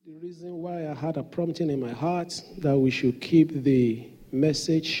reason why I had a prompting in my heart that we should keep the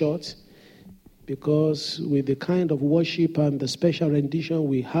message short, because with the kind of worship and the special rendition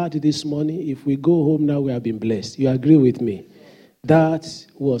we had this morning, if we go home now, we have been blessed. You agree with me? That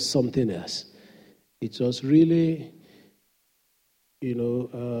was something else. It was really,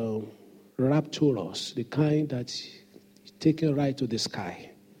 rapturous, the kind that's taken right to the sky.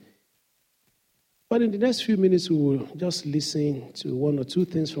 But in the next few minutes, we will just listen to one or two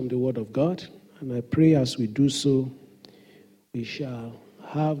things from the Word of God. And I pray as we do so, we shall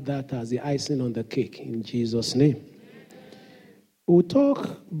have that as the icing on the cake in Jesus' name. We'll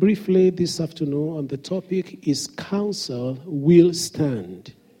talk briefly this afternoon on the topic, His counsel will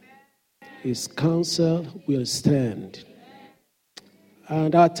stand. His counsel will stand.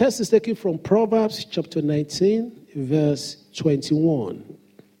 And our text is taken from Proverbs chapter 19, verse 21.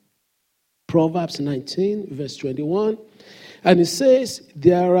 Proverbs 19, verse 21. And it says,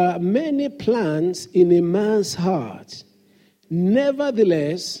 there are many plans in a man's heart.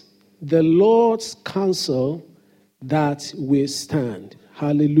 Nevertheless, the Lord's counsel that will stand.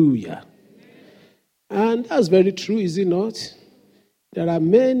 Hallelujah. And that's very true, is it not? There are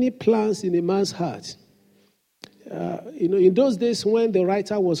many plans in a man's heart. In those days when the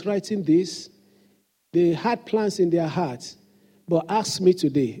writer was writing this, they had plans in their hearts. But ask me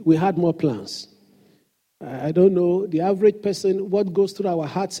today, we had more plans. I don't know, the average person, what goes through our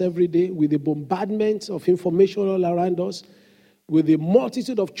hearts every day with the bombardment of information all around us, with the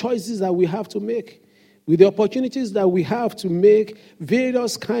multitude of choices that we have to make, with the opportunities that we have to make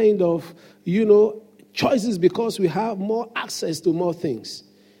various kind of, choices because we have more access to more things.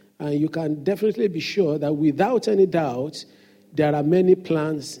 And you can definitely be sure that without any doubt, there are many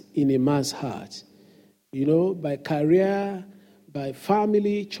plans in a man's heart. By career, by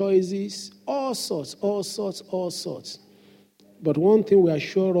family choices, all sorts. But one thing we are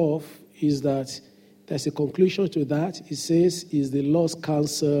sure of is that there's a conclusion to that. It says, is the Lord's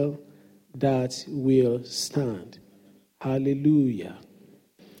counsel that will stand. Hallelujah.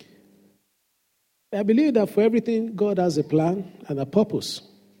 I believe that for everything, God has a plan and a purpose.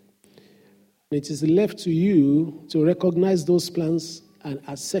 It is left to you to recognize those plans and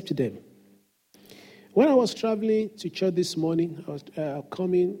accept them. When I was traveling to church this morning, I was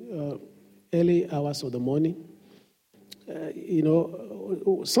coming early hours of the morning.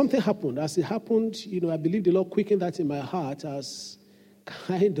 Something happened. As it happened, I believe the Lord quickened that in my heart as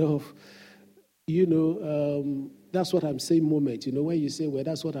kind of, that's what I'm saying moment. When you say, well,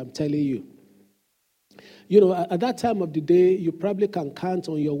 that's what I'm telling you. At that time of the day, you probably can count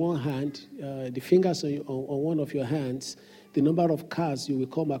on your one hand, the fingers on one of your hands, the number of cars you will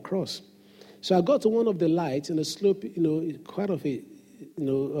come across. So I got to one of the lights in a slope, quite of a,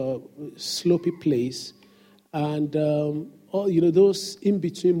 slopey place. And, those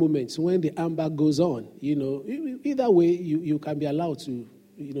in-between moments when the amber goes on, either way, you can be allowed to,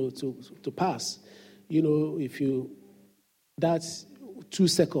 to pass, that's 2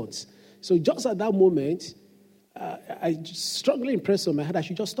 seconds. So just at that moment, I strongly impressed on my head I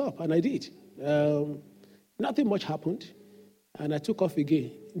should just stop, and I did. Nothing much happened, and I took off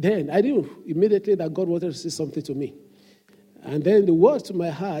again. Then I knew immediately that God wanted to say something to me. And then the word to my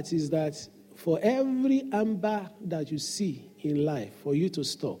heart is that for every amber that you see in life, for you to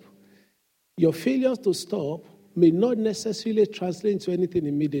stop, your failure to stop may not necessarily translate into anything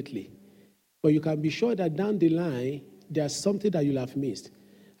immediately. But you can be sure that down the line, there's something that you'll have missed.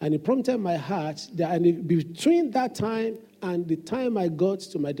 And it prompted my heart that between that time and the time I got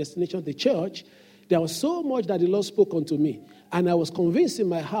to my destination, the church, there was so much that the Lord spoke unto me. And I was convinced in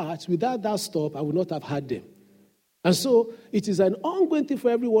my heart, without that stop, I would not have had them. And so it is an ongoing thing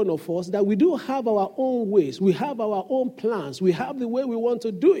for every one of us that we do have our own ways. We have our own plans. We have the way we want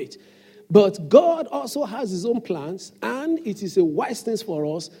to do it. But God also has his own plans, and it is a wise thing for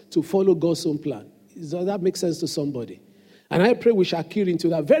us to follow God's own plan. Does that make sense to somebody? And I pray we shall key into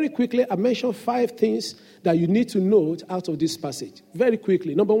that. Very quickly, I mentioned 5 things that you need to note out of this passage. Very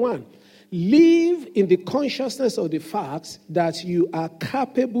quickly. Number 1, live in the consciousness of the fact that you are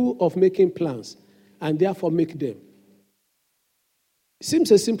capable of making plans and therefore make them. Seems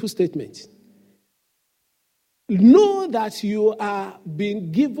a simple statement. Know that you are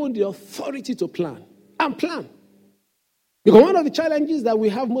being given the authority to plan and plan. Because one of the challenges that we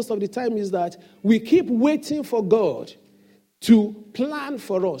have most of the time is that we keep waiting for God to plan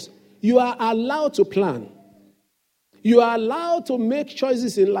for us. You are allowed to plan. You are allowed to make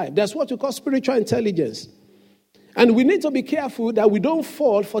choices in life. That's what we call spiritual intelligence. And we need to be careful that we don't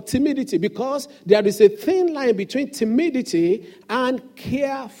fall for timidity, because there is a thin line between timidity and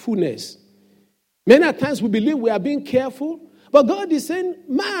carefulness. Many times we believe we are being careful, But God is saying,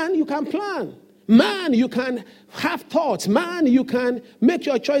 man, you can plan. Man, you can have thoughts. Man, you can make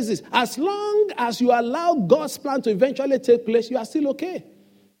your choices. As long as you allow God's plan to eventually take place, you are still okay.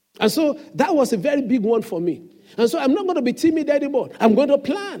 And so that was a very big one for me. And so I'm not going to be timid anymore. I'm going to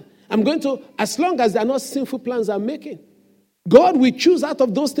plan. I'm going to, as long as they are not sinful plans I'm making. God will choose out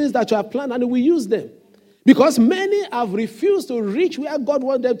of those things that you have planned and He will use them. Because many have refused to reach where God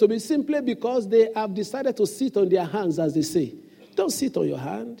wants them to be simply because they have decided to sit on their hands, as they say. Don't sit on your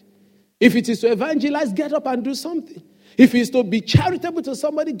hand. If it is to evangelize, get up and do something. If it is to be charitable to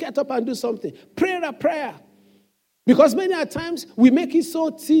somebody, get up and do something. Pray a prayer. Because many a times we make it so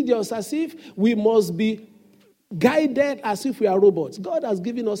tedious as if we must be guided as if we are robots. God has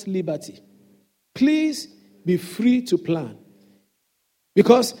given us liberty. Please be free to plan.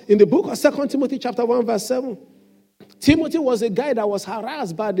 Because in the book of 2 Timothy chapter 1 verse 7, Timothy was a guy that was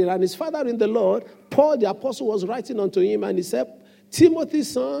harassed badly, and his father in the Lord, Paul the apostle, was writing unto him, and he said, Timothy,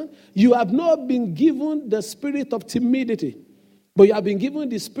 son, you have not been given the spirit of timidity, but you have been given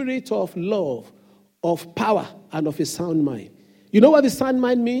the spirit of love, of power, and of a sound mind. You know what the sound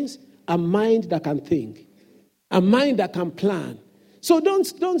mind means? A mind that can think. A mind that can plan. So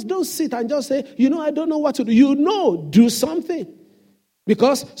don't sit and just say, I don't know what to do. Do something.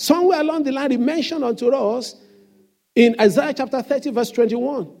 Because somewhere along the line, He mentioned unto us in Isaiah chapter 30, verse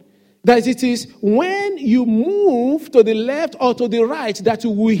 21, that it is when you move to the left or to the right that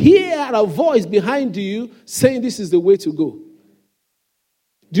you will hear a voice behind you saying this is the way to go.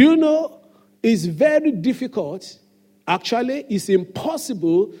 Do you know it's very difficult, actually it's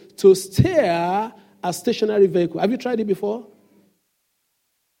impossible to steer a stationary vehicle. Have you tried it before?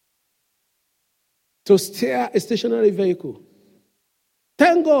 To steer a stationary vehicle.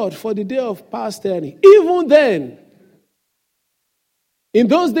 Thank God for the day of power steering. Even then, in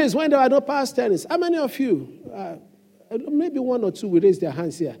those days when there were no power steering, how many of you, maybe one or two will raise their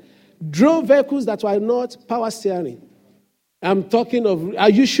hands here, drove vehicles that were not power steering? I'm talking of,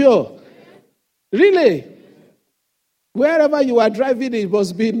 are you sure? Really? Wherever you are driving, it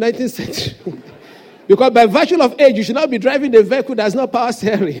must be 19th century. Because by virtue of age, you should not be driving a vehicle that's not power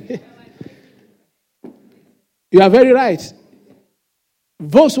steering. You are very right.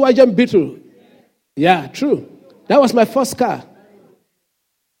 Volkswagen Beetle. Yeah, true. That was my first car.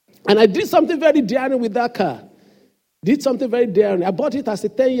 And I did something very daring with that car. I bought it as a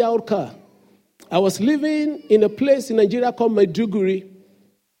 10-year-old car. I was living in a place in Nigeria called Maiduguri.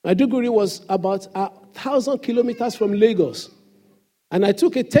 Maiduguri was about 1,000 kilometers from Lagos. And I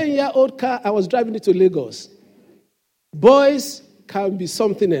took a 10-year-old car. I was driving it to Lagos. Boys can be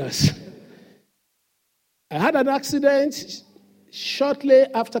something else. I had an accident shortly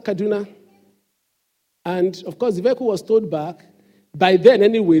after Kaduna. And, of course, the vehicle was towed back. By then,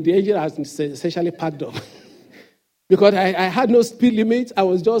 anyway, the engine has essentially packed up. Because I had no speed limit. I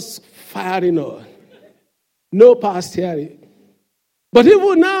was just firing on. No power steering. But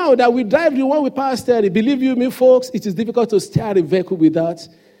even now that we drive the one with power steering, believe you me, folks, it is difficult to steer a vehicle without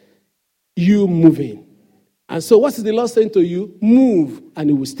you moving. And so what is the Lord saying to you? Move, and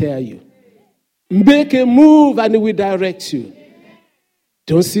He will steer you. Make a move, and He will direct you.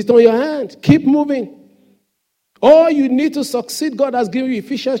 Don't sit on your hand. Keep moving. All you need to succeed, God has given you.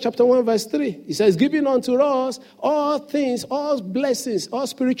 Ephesians chapter 1, verse 3. He says, giving unto us all things, all blessings, all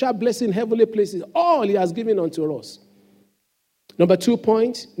spiritual blessings, heavenly places. All He has given unto us. Number 2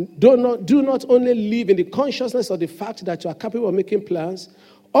 point, do not only live in the consciousness of the fact that you are capable of making plans.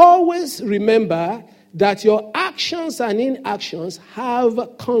 Always remember that your actions and inactions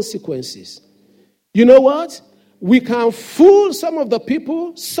have consequences. You know what? We can fool some of the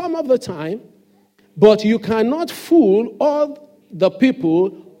people some of the time, but you cannot fool all the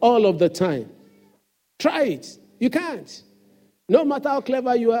people all of the time. Try it. You can't. No matter how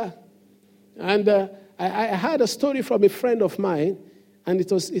clever you are. And I had a story from a friend of mine, and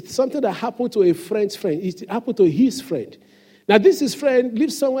it's something that happened to a friend's friend. It happened to his friend. Now, his friend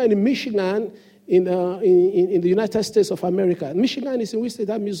lives somewhere in Michigan, in the United States of America. Michigan is in which state?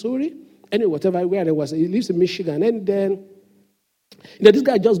 Missouri? Anyway, where it was. He lives in Michigan. And then, this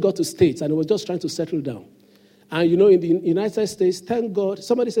guy just got to States, and he was just trying to settle down. And, in the United States, thank God.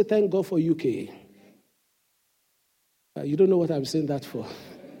 Somebody said, thank God for UK. You don't know what I'm saying that for.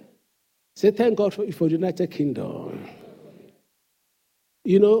 Say, thank God for the United Kingdom.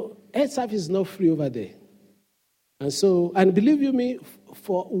 Health service is not free over there. And believe you me,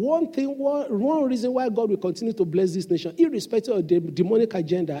 for one reason why God will continue to bless this nation, irrespective of the demonic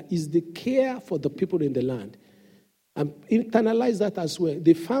agenda, is the care for the people in the land. And internalize that as well.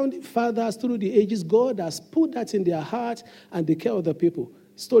 The founding fathers through the ages, God has put that in their heart and the care of the people.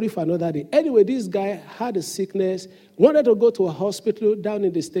 Story for another day. Anyway, this guy had a sickness, wanted to go to a hospital down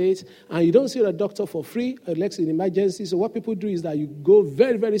in the States, and you don't see a doctor for free, unless in emergency. So what people do is that you go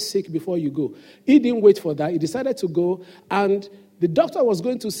very, very sick before you go. He didn't wait for that. He decided to go, and the doctor was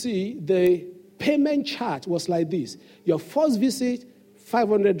going to see the payment chart was like this. Your first visit,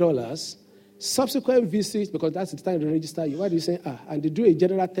 $500. Subsequent visit, because that's the time to register you. Why do you say, and they do a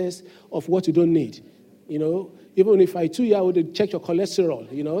general test of what you don't need. Even if I 2-year-old, they check your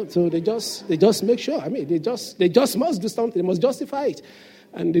cholesterol, So they just make sure. I mean, they just must do something. They must justify it.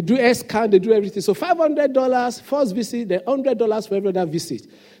 And they do scan, they do everything. So $500 first visit, then $100 for every other visit.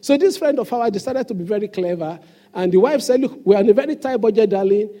 So this friend of ours decided to be very clever. And the wife said, look, we're on a very tight budget,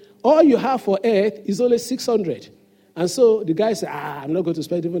 darling. All you have for earth is only $600. And so the guy said, I'm not going to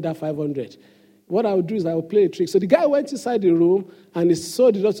spend even that $500. What I will do is I will play a trick. So the guy went inside the room, and he saw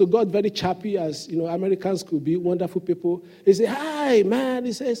the doctor, got very chappy, as Americans could be, wonderful people. He said, hi, man.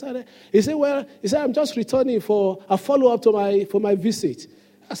 He said, I'm just returning for a follow-up for my visit.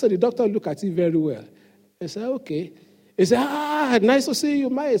 I said, the doctor looked at it very well. I said, okay. He said, nice to see you,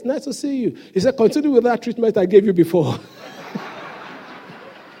 Miles. Nice to see you. He said, continue with that treatment I gave you before.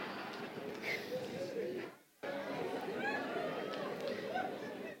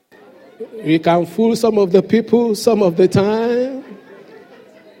 We can fool some of the people some of the time.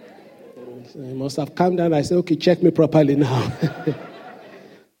 So he must have calmed down. I said, okay, check me properly now.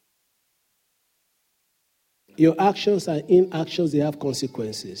 Your actions and inactions, they have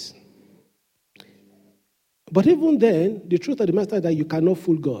consequences. But even then, the truth of the matter is that you cannot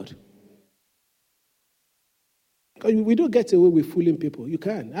fool God. We don't get away with fooling people. You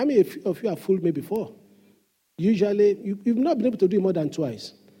can. How many of you have fooled me before? Usually, you've not been able to do it more than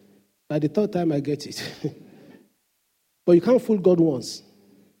twice. By the third time, I get it. But you can't fool God once.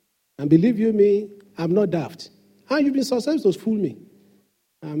 And believe you me, I'm not daft. And you've been successful to fool me.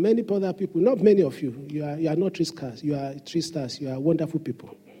 And many other people, not many of you, you are not tricksters. You are tricksters. You are wonderful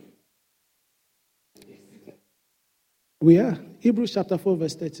people. We are. Hebrews chapter 4,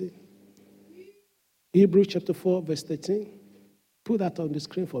 verse 13. Hebrews chapter 4, verse 13. Put that on the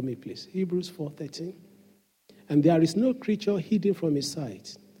screen for me, please. Hebrews 4:13. And there is no creature hidden from his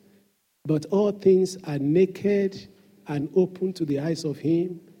sight, but all things are naked and open to the eyes of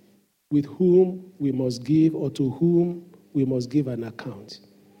him with whom we must give, or to whom we must give an account.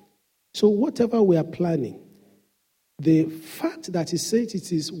 So whatever we are planning, the fact that he says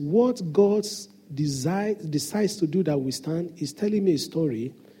it is what God decides to do that we stand is telling me a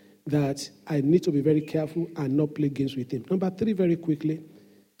story that I need to be very careful and not play games with him. Number 3, very quickly,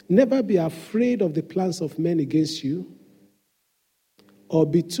 never be afraid of the plans of men against you, or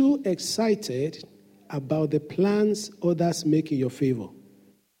be too excited about the plans others make in your favor.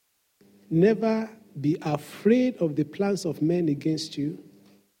 Never be afraid of the plans of men against you,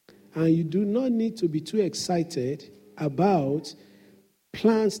 and you do not need to be too excited about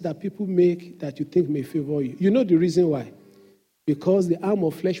plans that people make that you think may favor you. You know the reason why. Because the arm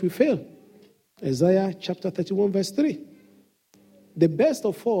of flesh will fail. Isaiah chapter 31, verse 3. The best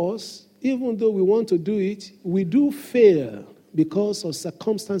of us, even though we want to do it, we do fail because of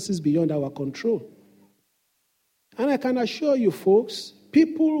circumstances beyond our control. And I can assure you, folks,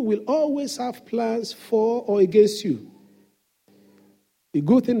 people will always have plans for or against you. The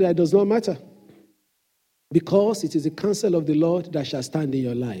good thing that does not matter, because it is the counsel of the Lord that shall stand in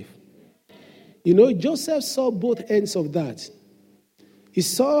your life. You know, Joseph saw both ends of that. He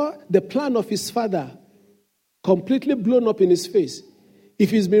saw the plan of his father completely blown up in his face.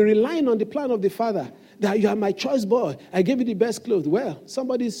 If he's been relying on the plan of the father, that you are my choice boy, I gave you the best clothes. Well,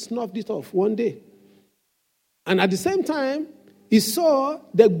 somebody snuffed it off one day. And at the same time, he saw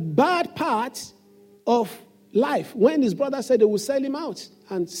the bad part of life when his brother said they would sell him out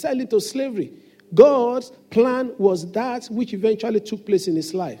and sell him to slavery. God's plan was that which eventually took place in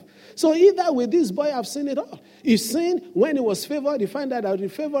his life. So either with this boy, I've seen it all. He's seen when he was favored, he found out that in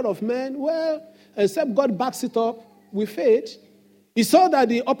favor of men, well, except God backs it up with faith. He saw that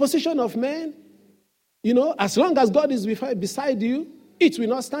the opposition of men, you know, as long as God is beside you, it will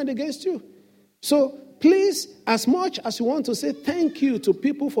not stand against you. So please, as much as you want to say thank you to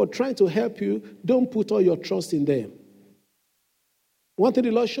people for trying to help you, don't put all your trust in them. One thing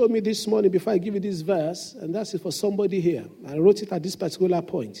the Lord showed me this morning before I give you this verse, and that's it for somebody here. I wrote it at this particular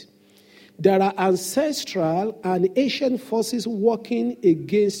point. There are ancestral and ancient forces working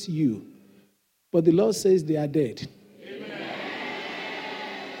against you, but the Lord says they are dead. Amen.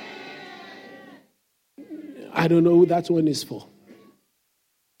 I don't know who that one is for.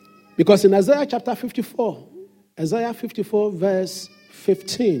 Because in Isaiah chapter 54, Isaiah 54 verse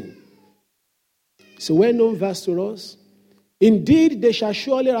 15, it's a well-known verse to us. Indeed, they shall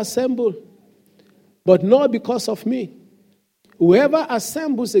surely assemble, but not because of me. Whoever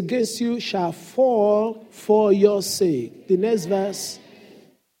assembles against you shall fall for your sake. The next verse.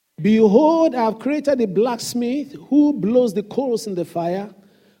 Behold, I have created a blacksmith who blows the coals in the fire,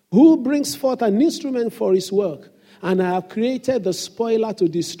 who brings forth an instrument for his work, and I have created the spoiler to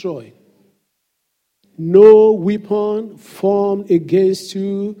destroy. No weapon formed against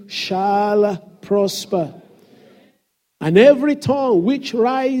you shall prosper. And every tongue which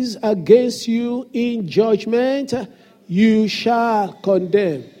rise against you in judgment, you shall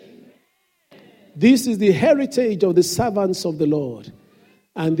condemn. This is the heritage of the servants of the Lord,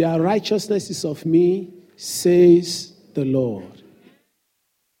 and their righteousness is of me, says the Lord.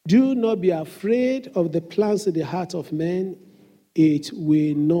 Do not be afraid of the plans in the heart of men. It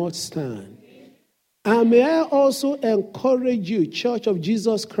will not stand. And may I also encourage you, Church of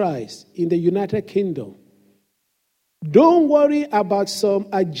Jesus Christ in the United Kingdom, don't worry about some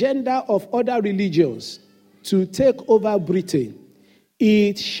agenda of other religions to take over Britain.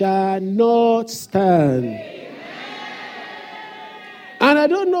 It shall not stand. Amen. And I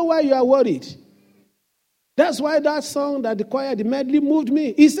don't know why you are worried. That's why that song that the choir, the medley, moved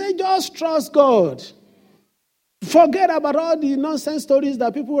me. He said, just trust God. Forget about all the nonsense stories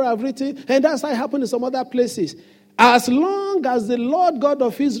that people have written, and that's how it happened in some other places. As long as the Lord God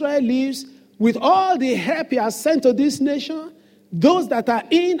of Israel lives, with all the help he has sent to this nation, those that are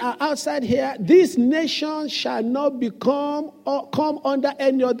in or outside here, this nation shall not become or come under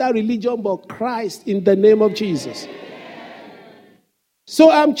any other religion but Christ in the name of Jesus. So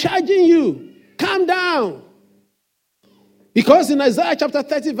I'm charging you, calm down. Because in Isaiah chapter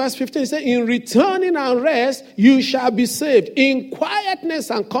 30 verse 15 it says, in returning and rest you shall be saved. In quietness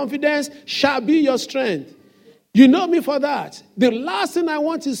and confidence shall be your strength. You know me for that. The last thing I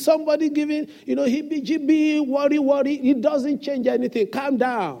want is somebody giving, hibby-jibby, worry. It doesn't change anything. Calm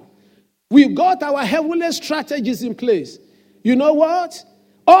down. We've got our heavenly strategies in place. You know what?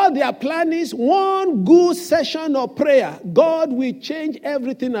 All their plan is one good session of prayer. God will change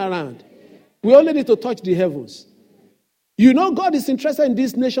everything around. We only need to touch the heavens. You know God is interested in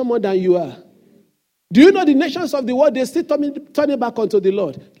this nation more than you are. Do you know the nations of the world, they're still turning back unto the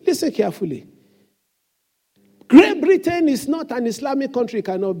Lord? Listen carefully. Great Britain is not an Islamic country,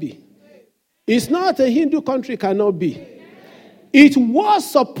 cannot be. It's not a Hindu country, cannot be. It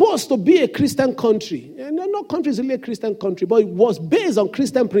was supposed to be a Christian country. No country is really a Christian country, but it was based on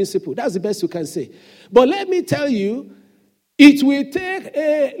Christian principle. That's the best you can say. But let me tell you, it will take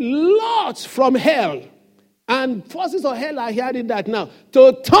a lot from hell, and forces of hell are hearing that now,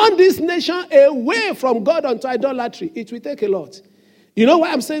 to turn this nation away from God unto idolatry. It will take a lot. You know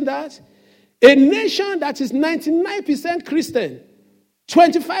why I'm saying that? A nation that is 99% Christian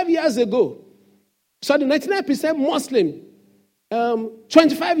 25 years ago, 99% Muslim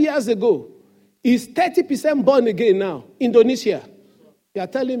 25 years ago, is 30% born again now. Indonesia. You are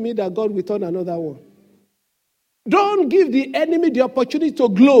telling me that God will turn another one. Don't give the enemy the opportunity to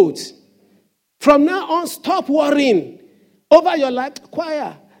gloat. From now on, stop worrying over your life.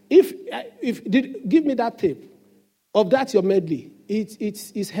 Choir, give me that tape of that your medley.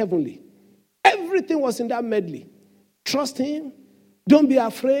 It's heavenly. Everything was in that medley. Trust him. Don't be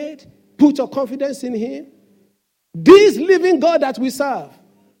afraid. Put your confidence in him. This living God that we serve,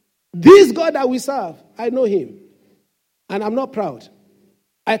 I know him. And I'm not proud.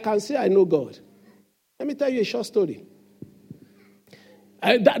 I can say I know God. Let me tell you a short story.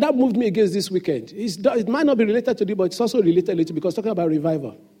 That moved me against this weekend. It might not be related to it, but it's also related a little because talking about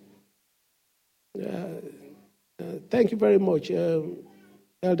revival. Thank you very much.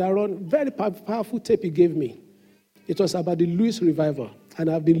 Elder Ron, very powerful tape he gave me. It was about the Louis revival, and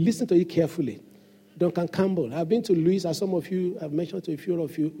I've been listening to it carefully. Duncan Campbell. I've been to Louis, as some of you have mentioned to a few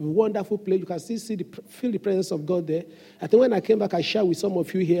of you. Wonderful place. You can still feel the presence of God there. I think when I came back, I shared with some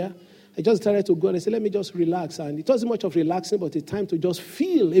of you here. I just started to go and I said, let me just relax. And it wasn't much of relaxing, but a time to just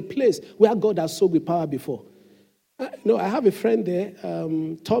feel a place where God has soaked with power before. I have a friend there,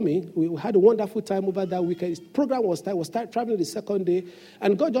 Tommy. We had a wonderful time over that weekend. His program was traveling the second day,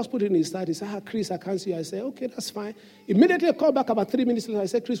 and God just put it in his heart. He said, Chris, I can't see you. I said, okay, that's fine. Immediately I called back about 3 minutes later. I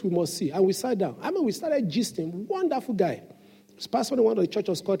said, Chris, we must see. And we sat down. We started gisting. Wonderful guy. He was pastor in one of the Church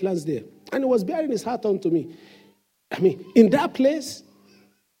of Scotland's there. And he was bearing his heart onto me. In that place,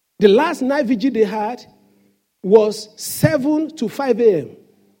 the last night vigil they had was 7 to 5 a.m.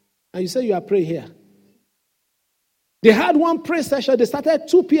 And you say you are praying here. They had one prayer session. They started at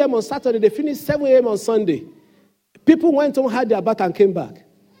 2 p.m. on Saturday. They finished 7 a.m. on Sunday. People went home, had their bath, and came back.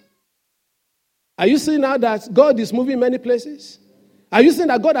 Are you seeing now that God is moving many places? Are you seeing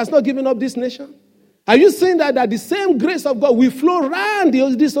that God has not given up this nation? Are you saying that the same grace of God will flow around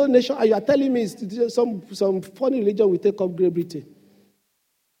this whole nation? And you are telling me some funny religion will take up Great Britain?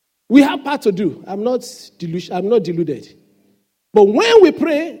 We have part to do. I'm not deluded. But when we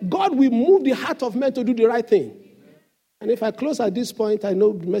pray, God will move the heart of men to do the right thing. And if I close at this point, I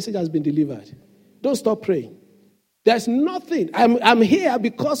know the message has been delivered. Don't stop praying. There's nothing. I'm here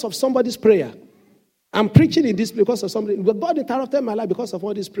because of somebody's prayer. I'm preaching in this because of somebody. But God interrupted my life because of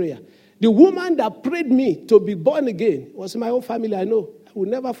all this prayer. The woman that prayed me to be born again was in my own family. I know. I will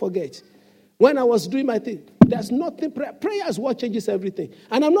never forget. When I was doing my thing, there's nothing. Prayer is what changes everything.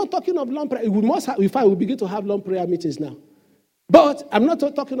 And I'm not talking of long prayer. We must have, if I will begin to have long prayer meetings now. But I'm not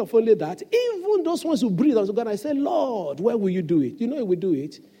talking of only that. Even those ones who breathe unto God, I say, Lord, when will you do it? You know He will do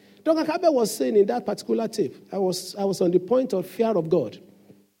it. Dr. Kabe was saying in that particular tape, I was on the point of fear of God.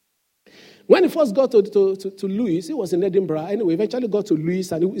 When he first got to Louis, he was in Edinburgh. Anyway, eventually got to Louis,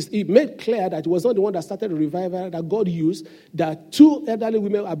 and he made clear that he was not the one that started the revival, that God used, that two elderly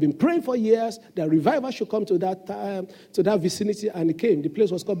women have been praying for years, that revival should come to that vicinity, and it came. The place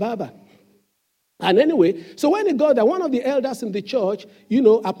was called Baba. And anyway, so when he got there, one of the elders in the church,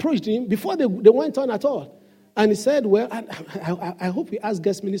 approached him before they went on at all. And he said, well, I hope we ask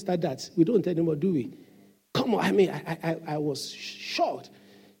guest minister that. We don't anymore, do we? Come on, I was shocked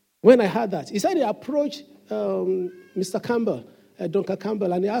when I heard that. He said he approached Mr. Campbell, Dr.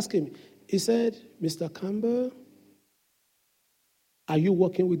 Campbell, and he asked him, he said, Mr. Campbell, are you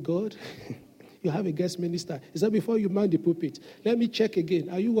working with God? You have a guest minister. He said, before you mount the pulpit, let me check again.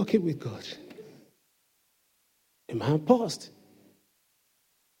 Are you working with God? The man paused.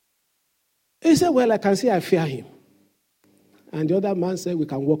 He said, well, I can say I fear him. And the other man said, we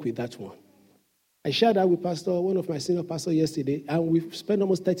can work with that one. I shared that with one of my senior pastors yesterday, and we spent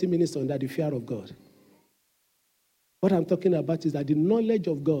almost 30 minutes on that, the fear of God. What I'm talking about is that the knowledge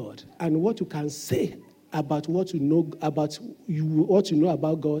of God and what you can say about what you know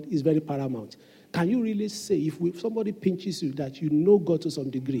about God is very paramount. Can you really say, if somebody pinches you, that you know God to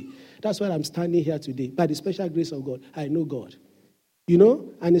some degree? That's why I'm standing here today. By the special grace of God, I know God.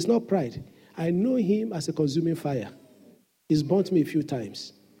 And it's not pride. I know Him as a consuming fire. He's burnt me a few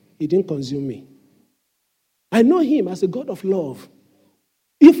times. He didn't consume me. I know Him as a God of love.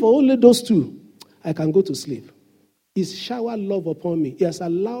 If for only those two, I can go to sleep. He's showered love upon me. He has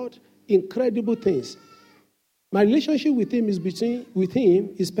allowed incredible things. My relationship with Him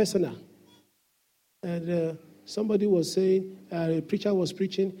is personal. And somebody was saying, a preacher was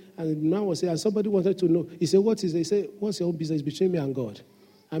preaching, and the man was saying, and somebody wanted to know. He said, what is it? He said, what's your own business between me and God?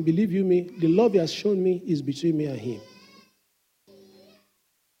 And believe you me, the love He has shown me is between me and Him.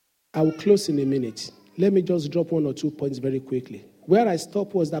 I will close in a minute. Let me just drop 1 or 2 points very quickly. Where I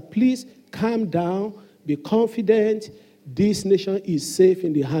stopped was that please calm down, be confident. This nation is safe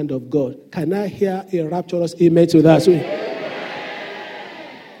in the hand of God. Can I hear a rapturous amen to that?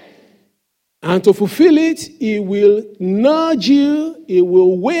 And to fulfill it, He will nudge you, He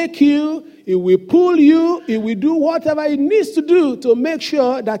will wake you, He will pull you, He will do whatever He needs to do to make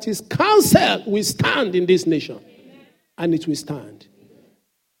sure that His counsel will stand in this nation. And it will stand.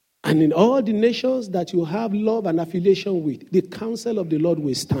 And in all the nations that you have love and affiliation with, the counsel of the Lord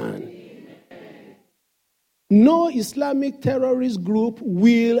will stand. No Islamic terrorist group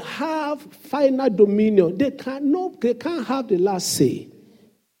will have final dominion. They can't have the last say.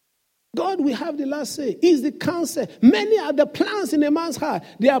 God will have the last say. He's the counsel. Many are the plans in a man's heart.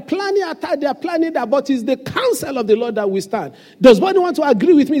 They are planning attack, they are planning that, but it's the counsel of the Lord that will stand. Does anybody want to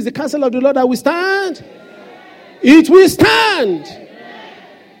agree with me? It's the counsel of the Lord that will stand? It will stand.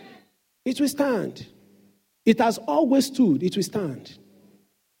 It will stand. It has always stood. It will stand.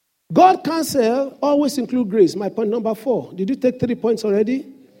 God's counsel always include grace. My point number 4. Did you take 3 points already?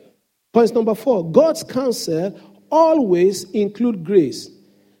 Point number 4. God's counsel always include grace.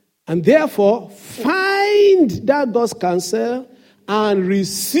 And therefore, find that God's counsel and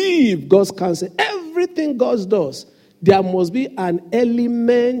receive God's counsel. Everything God does, there must be an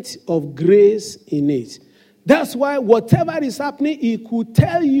element of grace in it. That's why whatever is happening, He could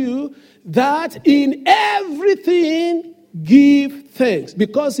tell you that in everything give thanks,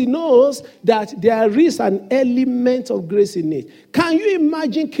 because He knows that there is an element of grace in it. Can you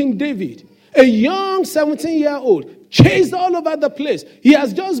imagine King David, a young 17-year-old, chased all over the place? He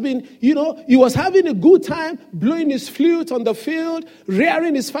has just been, he was having a good time, blowing his flute on the field,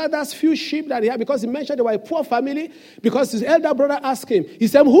 rearing his father's few sheep that he had, because he mentioned they were a poor family, because his elder brother asked him, he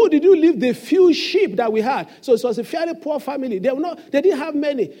said, who did you leave the few sheep that we had? So it was a fairly poor family. They didn't have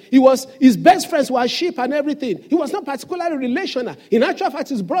many. His best friends were sheep and everything. He was not particularly relational. In actual fact,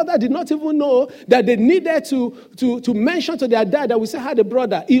 his brother did not even know that they needed to mention to their dad that we still had a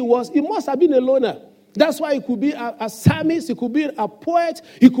brother. He must have been a loner. That's why he could be a psalmist, he could be a poet,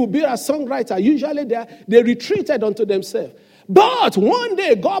 he could be a songwriter. Usually they retreated unto themselves. But one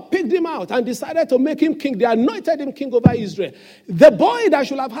day, God picked him out and decided to make him king. They anointed him king over Israel. The boy that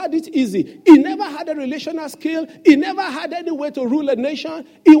should have had it easy, he never had a relational skill. He never had any way to rule a nation.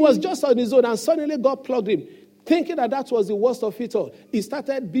 He was just on his own, and suddenly God plugged him, thinking that was the worst of it all. He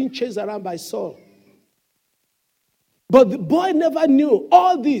started being chased around by Saul. But the boy never knew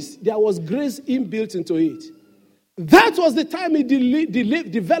all this. There was grace inbuilt into it. That was the time he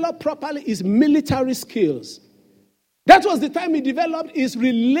developed properly his military skills. That was the time he developed his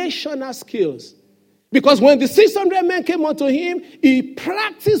relational skills. Because when the 600 men came unto him, he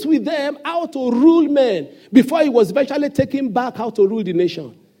practiced with them how to rule men before he was eventually taken back how to rule the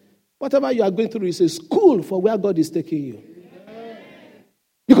nation. Whatever you are going through is a school for where God is taking you.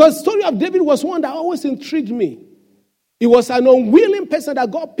 Because the story of David was one that always intrigued me. He was an unwilling person that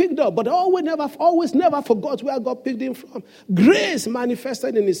God picked up, but always never forgot where God picked him from. Grace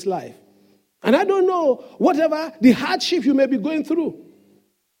manifested in his life. And I don't know, whatever the hardship you may be going through,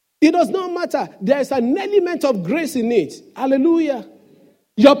 it does not matter. There is an element of grace in it. Hallelujah.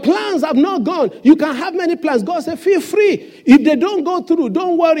 Your plans have not gone. You can have many plans. God said, feel free. If they don't go through,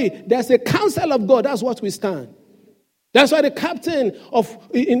 don't worry. There's a counsel of God. That's what we stand. That's why the captain of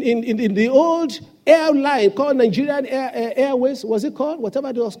in the old airline called Nigerian Airways, was it called? Whatever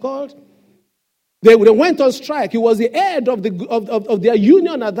it was called. They went on strike. He was the head of their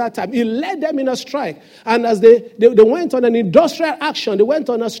union at that time. He led them in a strike. And as they went on an industrial action, they went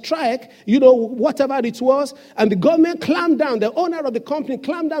on a strike, whatever it was, and the government clamped down. The owner of the company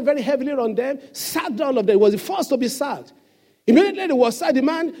clamped down very heavily on them, sacked all of them. He was the first to be sacked. Immediately he was sacked. The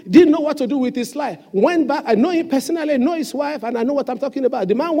man didn't know what to do with his life. Went back. I know him personally, I know his wife, and I know what I'm talking about.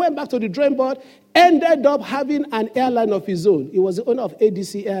 The man went back to the drawing board, ended up having an airline of his own. He was the owner of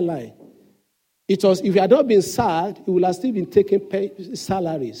ADC Airline. It was, if he had not been sacked, he would have still been taking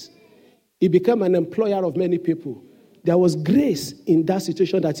salaries. He became an employer of many people. There was grace in that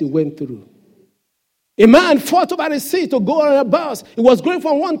situation that he went through. A man fought over a seat to go on a bus. He was going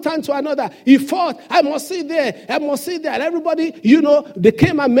from one town to another. He fought, I must sit there, I must sit there. And everybody, they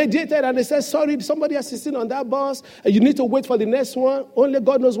came and mediated and they said, sorry, somebody is sitting on that bus. You need to wait for the next one. Only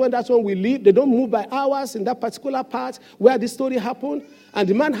God knows when that one will leave. They don't move by hours in that particular part where this story happened. And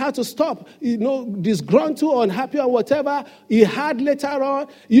the man had to stop, disgruntled, unhappy or whatever he had later on.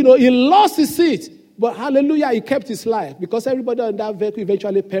 He lost his seat. But hallelujah, he kept his life because everybody on that vehicle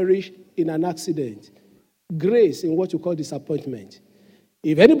eventually perished in an accident. Grace in what you call disappointment.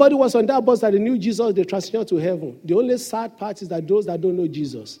 If anybody was on that bus that they knew Jesus, they transitioned to heaven. The only sad part is that those that don't know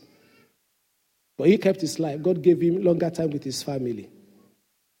Jesus. But he kept his life. God gave him longer time with his family.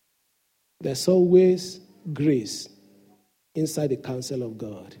 There's always grace inside the counsel of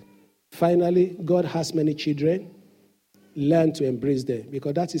God. Finally, God has many children. Learn to embrace them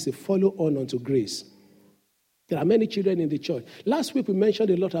because that is a follow-on unto grace. There are many children in the church. Last week we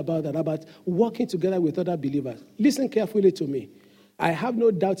mentioned a lot about that, about working together with other believers. Listen carefully to me. I have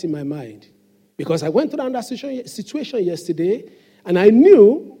no doubt in my mind because I went through that situation yesterday and I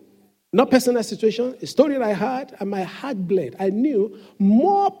knew, not personal situation, a story that I had and my heart bled. I knew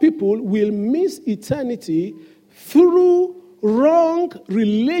more people will miss eternity through wrong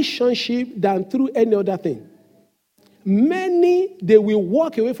relationship than through any other thing. Many, they will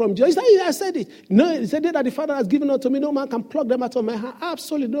walk away from Jesus. I said it. No, he said that the Father has given unto me. No man can pluck them out of my hand.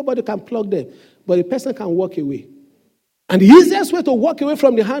 Absolutely nobody can pluck them. But the person can walk away. And the easiest way to walk away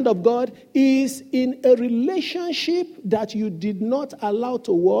from the hand of God is in a relationship that you did not allow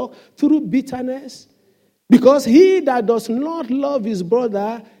to walk through bitterness. Because he that does not love his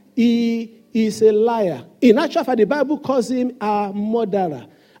brother, he is a liar. In actual fact, the Bible calls him a murderer.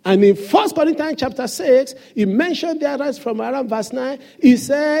 And in 1 Corinthians chapter 6, he mentioned there from around verse 9, he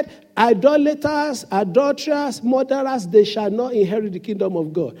said, idolaters, adulterers, murderers, they shall not inherit the kingdom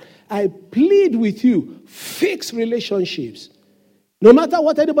of God. I plead with you, fix relationships. No matter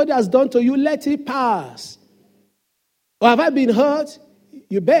what anybody has done to you, let it pass. Or have I been hurt?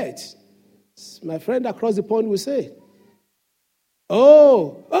 You bet. My friend across the pond will say,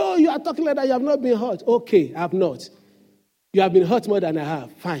 oh, you are talking like that, you have not been hurt. Okay, I have not. You have been hurt more than I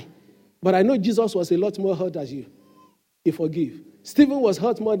have. Fine. But I know Jesus was a lot more hurt than you. He forgive. Stephen was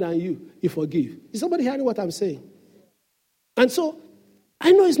hurt more than you. He forgive. Is somebody hearing what I'm saying? And so,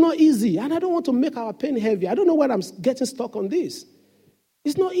 I know it's not easy. And I don't want to make our pain heavy. I don't know where I'm getting stuck on this.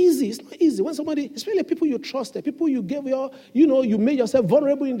 It's not easy. It's not easy. When somebody, especially people you trusted, people you gave you made yourself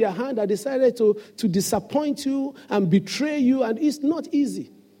vulnerable in their hand that decided to disappoint you and betray you. And it's not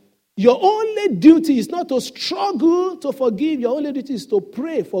easy. Your only duty is not to struggle to forgive. Your only duty is to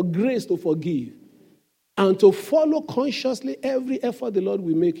pray for grace to forgive. and to follow consciously every effort the Lord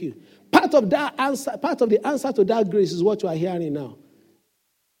will make you. Part of the answer to that grace is what you are hearing now.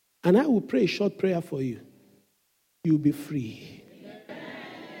 And I will pray a short prayer for you. You will be free.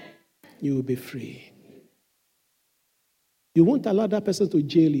 You will be free. You won't allow that person to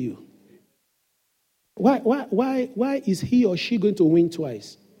jail you. Why is he or she going to win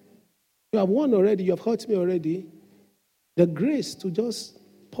twice? You have won already. You have hurt me already. The grace to just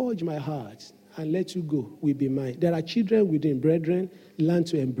purge my heart and let you go will be mine. There are children within, brethren, learn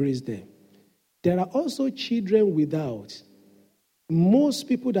to embrace them. There are also children without. Most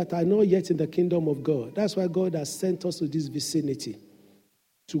people that are not yet in the kingdom of God. That's why God has sent us to this vicinity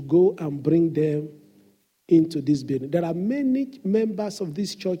to go and bring them into this building. There are many members of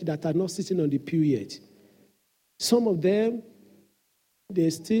this church that are not sitting on the pew yet. Some of them,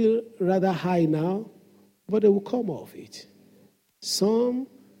 they're still rather high now, but they will come off it. Some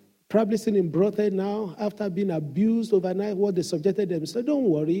probably still in brothel now after being abused overnight, what they subjected them. So don't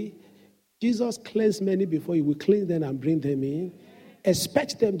worry. Jesus cleansed many before he will cleanse them and bring them in.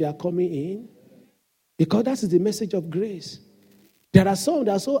 Expect them, they are coming in. Because that is the message of grace. There are some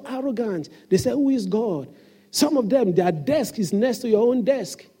that are so arrogant. They say, who is God? Some of them, their desk is next to your own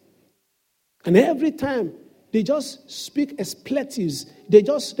desk. And every time, they just speak expletives.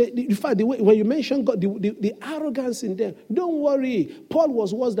 In fact, when you mention God, the arrogance in them. Don't worry. Paul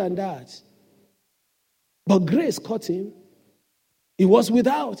was worse than that. But grace caught him. He was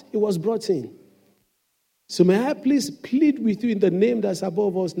without. He was brought in. So may I please plead with you in the name that's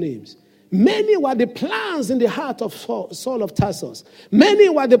above all names. Many were the plans in the heart of Saul of Tarsus. Many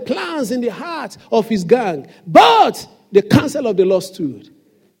were the plans in the heart of his gang. But the counsel of the Lord stood.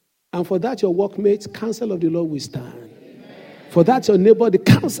 And for that your workmates, counsel of the Lord will stand. Amen. For that your neighbor, the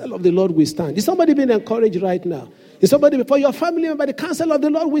counsel of the Lord will stand. Is somebody being encouraged right now? Is somebody, for your family member, the counsel of the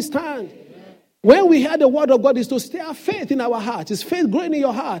Lord will stand. Amen. When we hear the word of God, is to stay our faith in our heart. Is faith growing in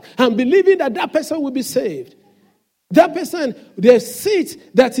your heart and believing that that person will be saved. That person, the seed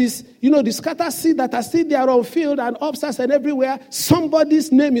that is, the scattered seed that are still there on field and upstairs and everywhere,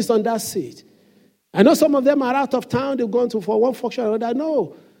 somebody's name is on that seed. I know some of them are out of town, they've gone for one function or another.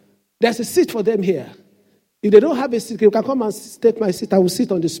 No, there's a seat for them here. If they don't have a seat, you can come and take my seat. I will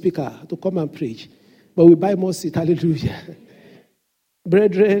sit on the speaker to come and preach. But we buy more seat. Hallelujah.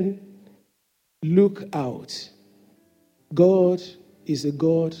 Brethren, look out. God is a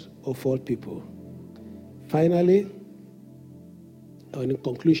God of all people. Finally, or in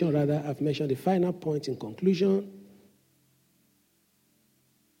conclusion rather, I've mentioned the final point in conclusion.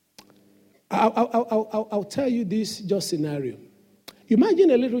 I'll tell you this just scenario.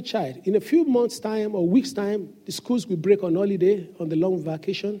 Imagine a little child. In a few months' time or weeks' time, the schools will break on holiday, on the long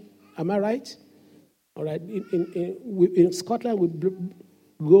vacation. Am I right? All right. In Scotland, we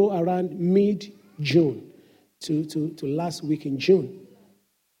go around mid-June to last week in June.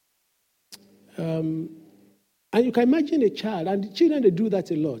 And you can imagine a child, and the children, they do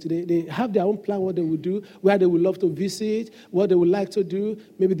that a lot. They have their own plan, what they will do, where they would love to visit, what they would like to do,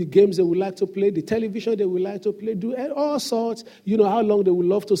 maybe the games they would like to play, the television they would like to play, do all sorts, how long they would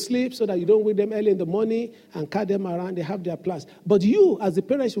love to sleep so that you don't wake them early in the morning and carry them around. They have their plans. But you, as the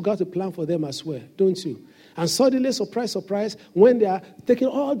parents, you got to plan for them as well, don't you? And suddenly, surprise, surprise, when they are taking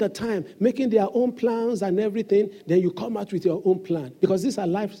all the time, making their own plans and everything, then you come out with your own plan. Because these are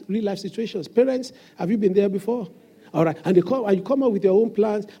real life situations. Parents, have you been there before? All right. And you come out with your own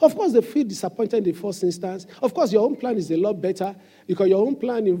plans. Of course, they feel disappointed in the first instance. Of course, your own plan is a lot better because your own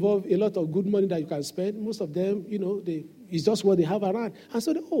plan involves a lot of good money that you can spend. Most of them, it's just what they have around. And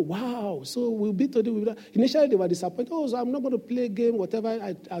so wow, so we'll be today with that. Initially, they were disappointed. So I'm not going to play a game, whatever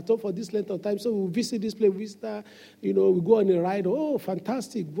I thought for this length of time. So we'll visit this place, we go on a ride. Oh,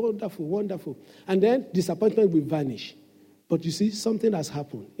 fantastic, wonderful, wonderful. And then disappointment will vanish. But you see, something has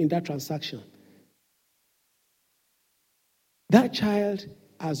happened in that transaction. That child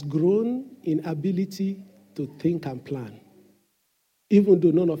has grown in ability to think and plan, even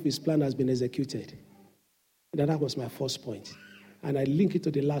though none of his plan has been executed. That was my first point. And I link it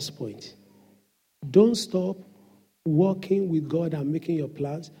to the last point. Don't stop working with God and making your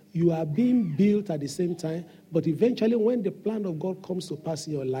plans. You are being built at the same time, but eventually when the plan of God comes to pass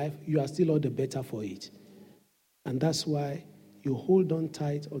in your life, you are still all the better for it. And that's why you hold on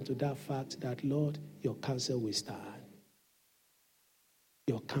tight onto that fact that, Lord, your counsel will stand.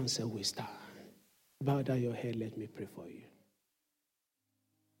 Your counsel will stand. Bow down your head, let me pray for you.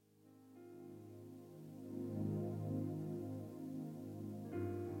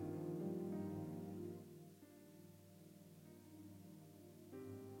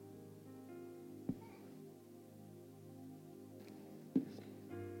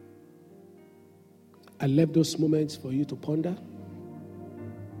 I left those moments for you to ponder.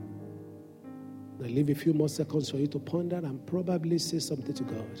 I leave a few more seconds for you to ponder and probably say something to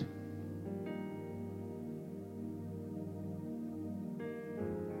God.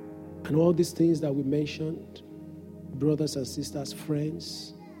 And all these things that we mentioned, brothers and sisters,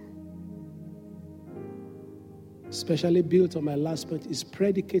 friends, especially built on my last point, is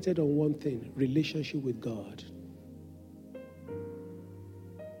predicated on one thing: relationship with God.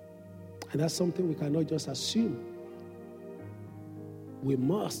 And that's something we cannot just assume. We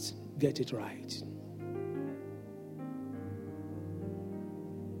must get it right.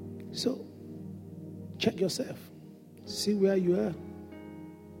 So, check yourself. See where you are.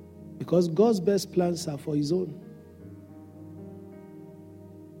 Because God's best plans are for His own.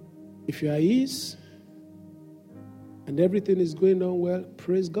 If you are His and everything is going on well,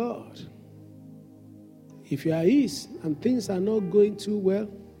 praise God. If you are His and things are not going too well,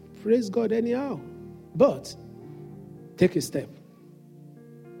 praise God anyhow. But take a step.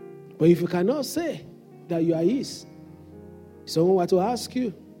 But if you cannot say that you are His, someone were to ask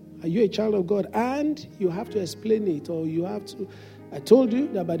you, are you a child of God? And you have to explain it, or you have to. I told you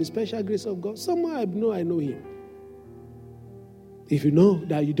that by the special grace of God, someone I know Him. If you know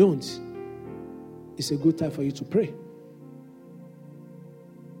that you don't, it's a good time for you to pray.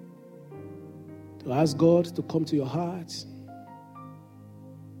 To ask God to come to your heart,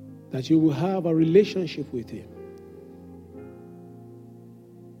 that you will have a relationship with Him.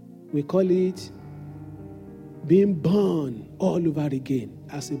 We call it being born all over again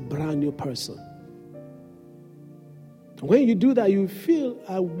as a brand new person. When you do that, you feel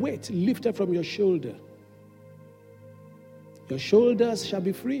a weight lifted from your shoulder. Your shoulders shall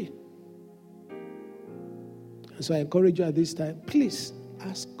be free. And so I encourage you at this time, please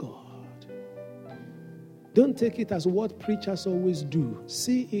ask God. Don't take it as what preachers always do.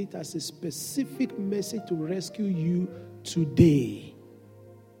 See it as a specific message to rescue you today.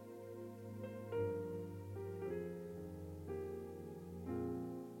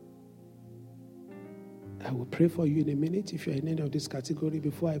 I will pray for you in a minute if you're in any of this category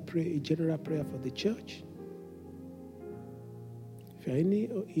before I pray a general prayer for the church. If you're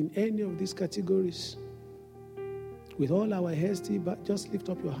in any of these categories, with all our heads, but just lift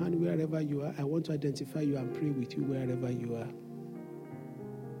up your hand wherever you are. I want to identify you and pray with you wherever you are.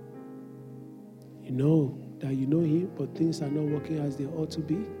 You know that you know Him, but things are not working as they ought to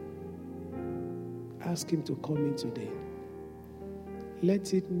be. Ask Him to come in today.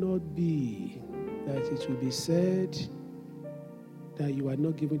 Let it not be that it will be said that you are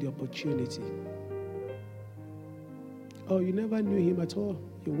not given the opportunity. Or you never knew Him at all.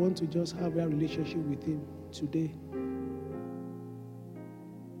 You want to just have a relationship with Him today.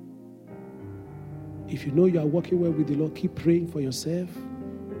 If you know you are working well with the Lord, keep praying for yourself.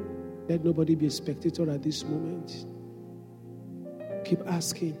 Let nobody be a spectator at this moment. Keep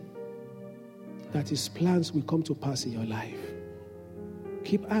asking that His plans will come to pass in your life.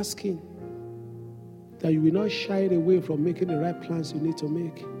 Keep asking that you will not shy away from making the right plans you need to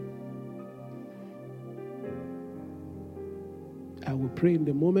make. I will pray in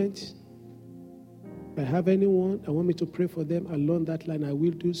the moment. If I have anyone, I want me to pray for them along that line, I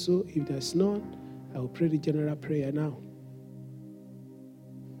will do so. If there's none, I will pray the general prayer now.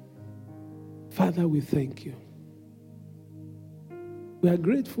 Father, we thank you. We are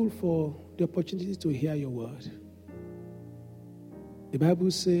grateful for the opportunity to hear your word. The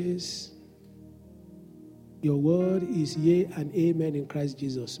Bible says, your word is yea and amen in Christ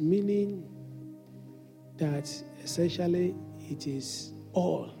Jesus, meaning that essentially it is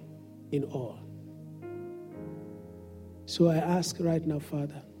all in all. So I ask right now,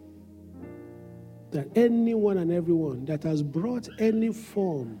 Father, that anyone and everyone that has brought any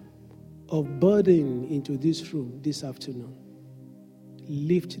form of burden into this room this afternoon,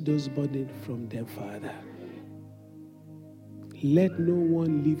 lift those burdens from them, Father. Let no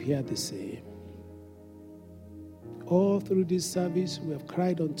one leave here the same. All through this service, we have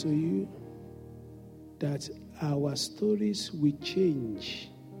cried unto you that our stories will change,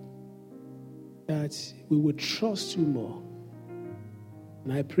 that we will trust you more.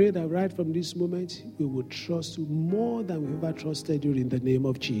 And I pray that right from this moment, we will trust you more than we've ever trusted you in the name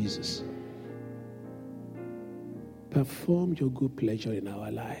of Jesus. Perform your good pleasure in our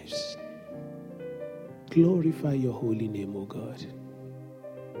lives. Glorify your holy name, O God.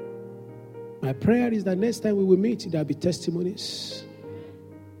 My prayer is that next time we will meet, there'll be testimonies.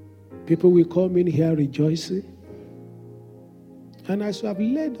 People will come in here rejoicing. And as you have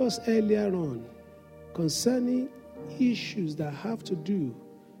led us earlier on concerning issues that have to do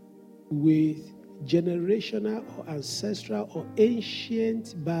with generational or ancestral or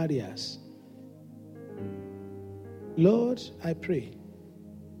ancient barriers, Lord, I pray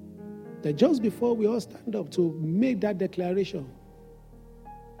that just before we all stand up to make that declaration,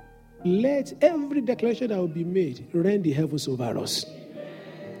 let every declaration that will be made rend the heavens over us.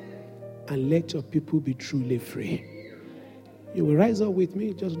 And let your people be truly free. You will rise up with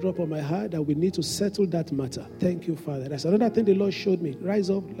me, just drop on my heart that we need to settle that matter. Thank you, Father. That's another thing the Lord showed me. Rise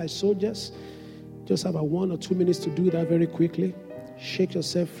up like soldiers. Just have 1 or 2 minutes to do that very quickly. Shake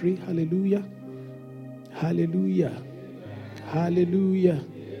yourself free. Hallelujah. Hallelujah. Hallelujah.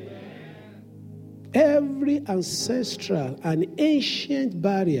 Every ancestral and ancient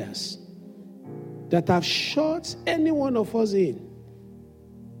barriers that have shut any one of us in,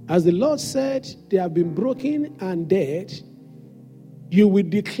 as the Lord said, they have been broken and dead, you will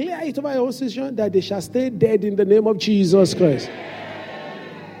declare it over your own situation that they shall stay dead in the name of Jesus Christ.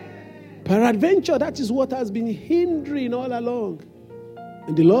 Peradventure, that is what has been hindering all along.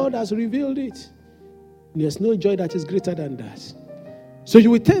 And the Lord has revealed it. And there's no joy that is greater than that. So you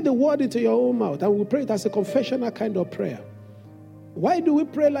will take the word into your own mouth and we pray it as a confessional kind of prayer. Why do we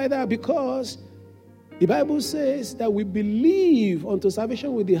pray like that? Because the Bible says that we believe unto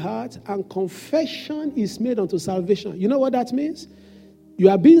salvation with the heart and confession is made unto salvation. You know what that means? You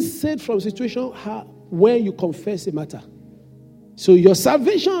are being saved from a situation when you confess a matter. So your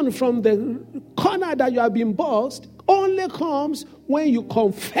salvation from the corner that you have been boxed only comes when you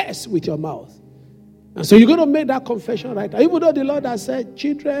confess with your mouth. And so you're going to make that confession right now. Even though the Lord has said,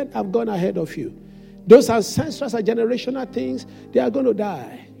 children have gone ahead of you. Those ancestors are generational things. They are going to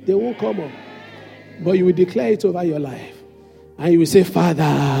die. They won't come up. But you will declare it over your life. And you will say,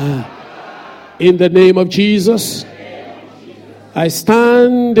 Father, in the name of Jesus, I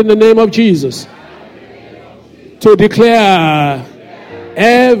stand in the name of Jesus to declare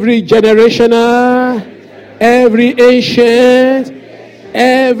every generational, every ancient,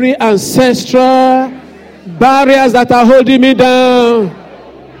 every ancestral barriers that are holding me down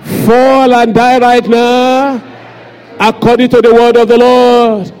fall and die right now according to the word of the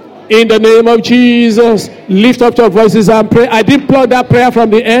Lord. In the name of Jesus, lift up your voices and pray. I didn't plug that prayer from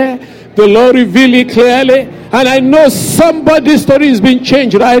the air. The Lord revealed it clearly. And I know somebody's story is being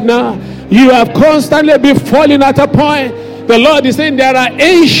changed right now. You have constantly been falling at a point. The Lord is saying there are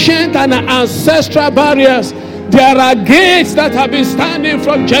ancient and ancestral barriers. There are gates that have been standing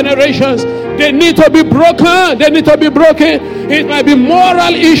from generations. They need to be broken. They need to be broken. It might be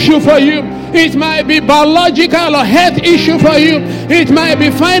moral issue for you. It might be biological or health issue for you. It might be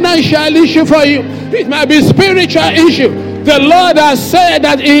financial issue for you. It might be spiritual issue. The Lord has said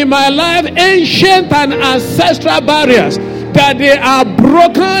that in my life, ancient and ancestral barriers, that they are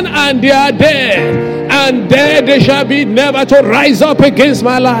broken and they are dead. And dead they shall be, never to rise up against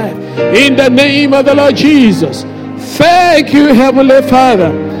my life. In the name of the Lord Jesus. Thank you, Heavenly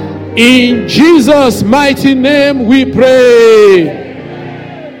Father. In Jesus' mighty name we pray.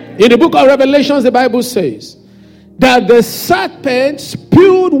 In the book of Revelations, the Bible says that the serpent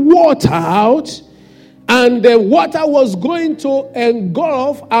spewed water out, and the water was going to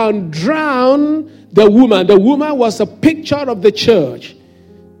engulf and drown the woman. The woman was a picture of the church.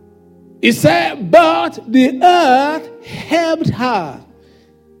 It said, but the earth helped her.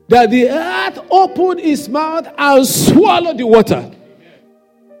 That the earth opened its mouth and swallowed the water.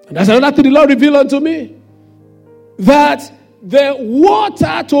 And that's another thing the Lord revealed unto me. That the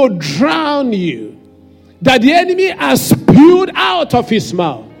water to drown you, that the enemy has spewed out of his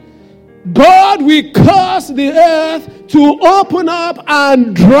mouth, God will cause the earth to open up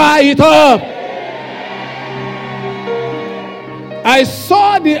and dry it up. I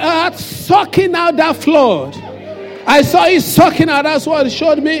saw the earth sucking out that flood. I saw it sucking out. That's what it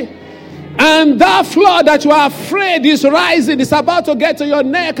showed me. And that flood that you are afraid is rising. It's about to get to your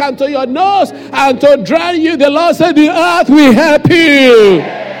neck and to your nose and to drown you. The Lord said the earth will help you.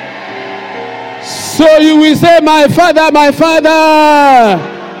 So you will say, my Father,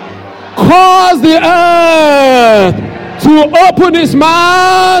 cause the earth to open its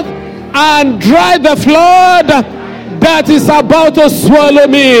mouth and dry the flood that is about to swallow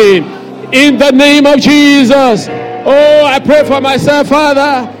me. In the name of Jesus. Oh, I pray for myself,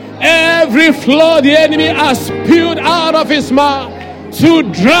 Father. Every flood the enemy has spewed out of his mouth to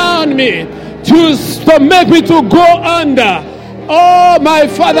drown me, to make me to go under. Oh, my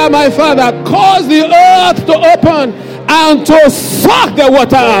Father, cause the earth to open and to suck the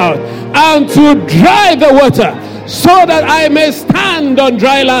water out and to dry the water so that I may stand on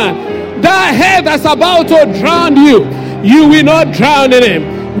dry land. That head that's about to drown you, you will not drown in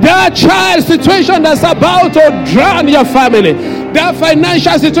him. That child situation that's about to drown your family, that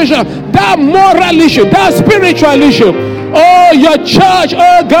financial situation, that moral issue, that spiritual issue, oh, your church,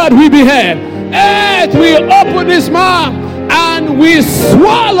 oh God, will be here. earth will open its mouth and we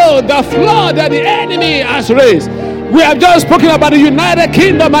swallow the flood that the enemy has raised. We have just spoken about the United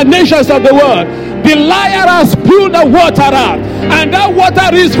Kingdom and nations of the world. The liar has spewed the water out, and that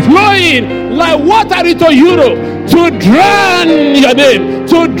water is flowing like water into Europe to drown your name,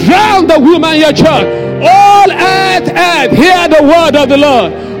 to drown the woman, your child. All earth, hear the word of the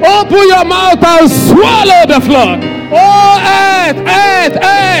Lord. Open your mouth and swallow the flood. Oh, earth,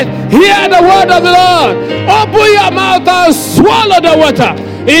 hear the word of the Lord. Open your mouth and swallow the water.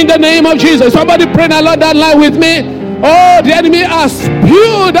 In the name of Jesus. Somebody pray along that line with me. Oh, the enemy has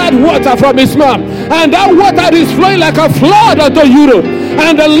spewed that water from his mouth, and that water is flowing like a flood unto Europe.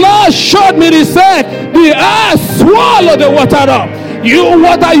 And the Lord showed me, he said, the earth swallow the water up. You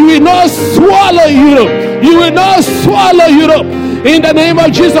water, you will not swallow Europe. You will not swallow Europe. In the name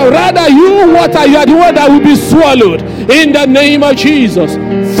of Jesus. Rather, you water, you are the one that will be swallowed. In the name of Jesus.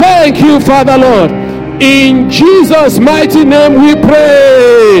 Thank you, Father Lord. In Jesus' mighty name we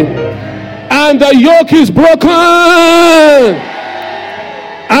pray. And the yoke is broken.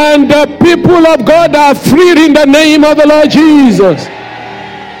 And the people of God are freed in the name of the Lord Jesus.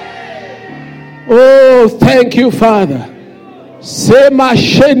 Oh, thank you, Father. Sema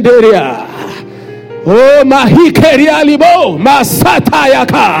shenderia. Oh, mahikeria libo.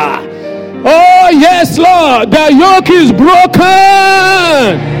 Masatayaka. Oh, yes, Lord. The yoke is broken.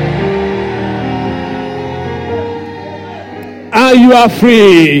 And you are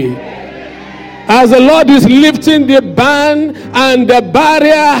free. As the Lord is lifting the ban and the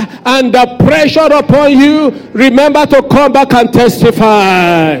barrier and the pressure upon you, remember to come back and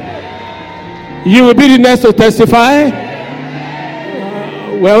testify. You will be the next to testify.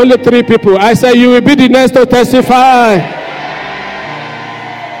 We're only 3 people. I say you will be the next to testify.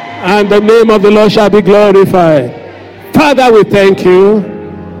 And the name of the Lord shall be glorified. Father, we thank you.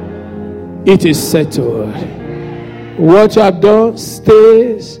 It is settled. What you have done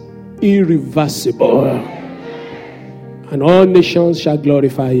stays irreversible, and all nations shall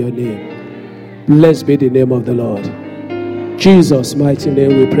glorify your name. Blessed be the name of the Lord. Jesus' mighty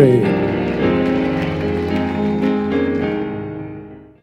name we pray.